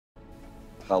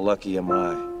How lucky am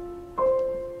I?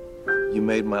 You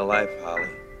made my life, Holly,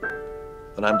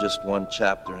 but I'm just one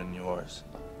chapter in yours.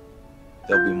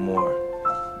 There'll be more.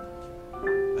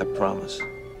 I promise.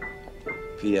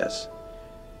 P.S.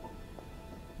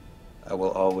 I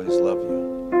will always love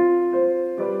you.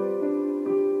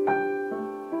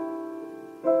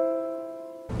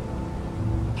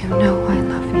 You know I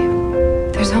love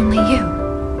you. There's only you.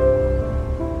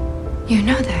 You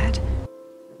know that.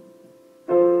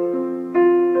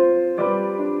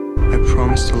 I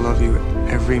promise to love you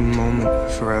every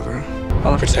moment forever.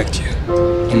 I'll protect you,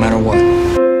 no matter what.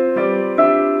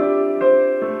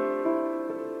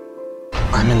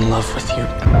 I'm in love with you.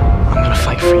 I'm gonna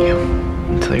fight for you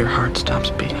until your heart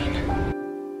stops beating.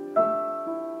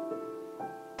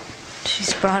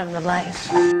 She's brought him to life.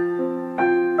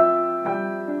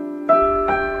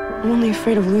 I'm only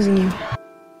afraid of losing you.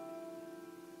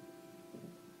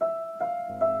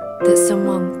 That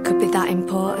someone could be that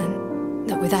important,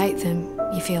 that without them,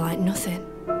 you feel like nothing.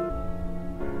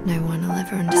 No one will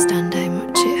ever understand how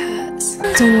much it hurts.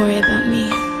 Don't worry about me.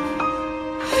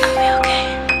 I'll be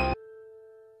okay.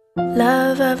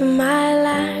 Love of my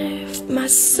life, my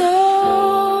soulmate.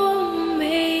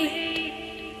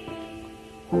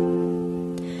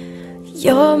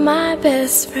 You're my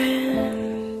best friend.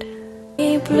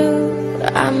 Blue,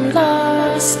 I'm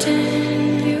lost in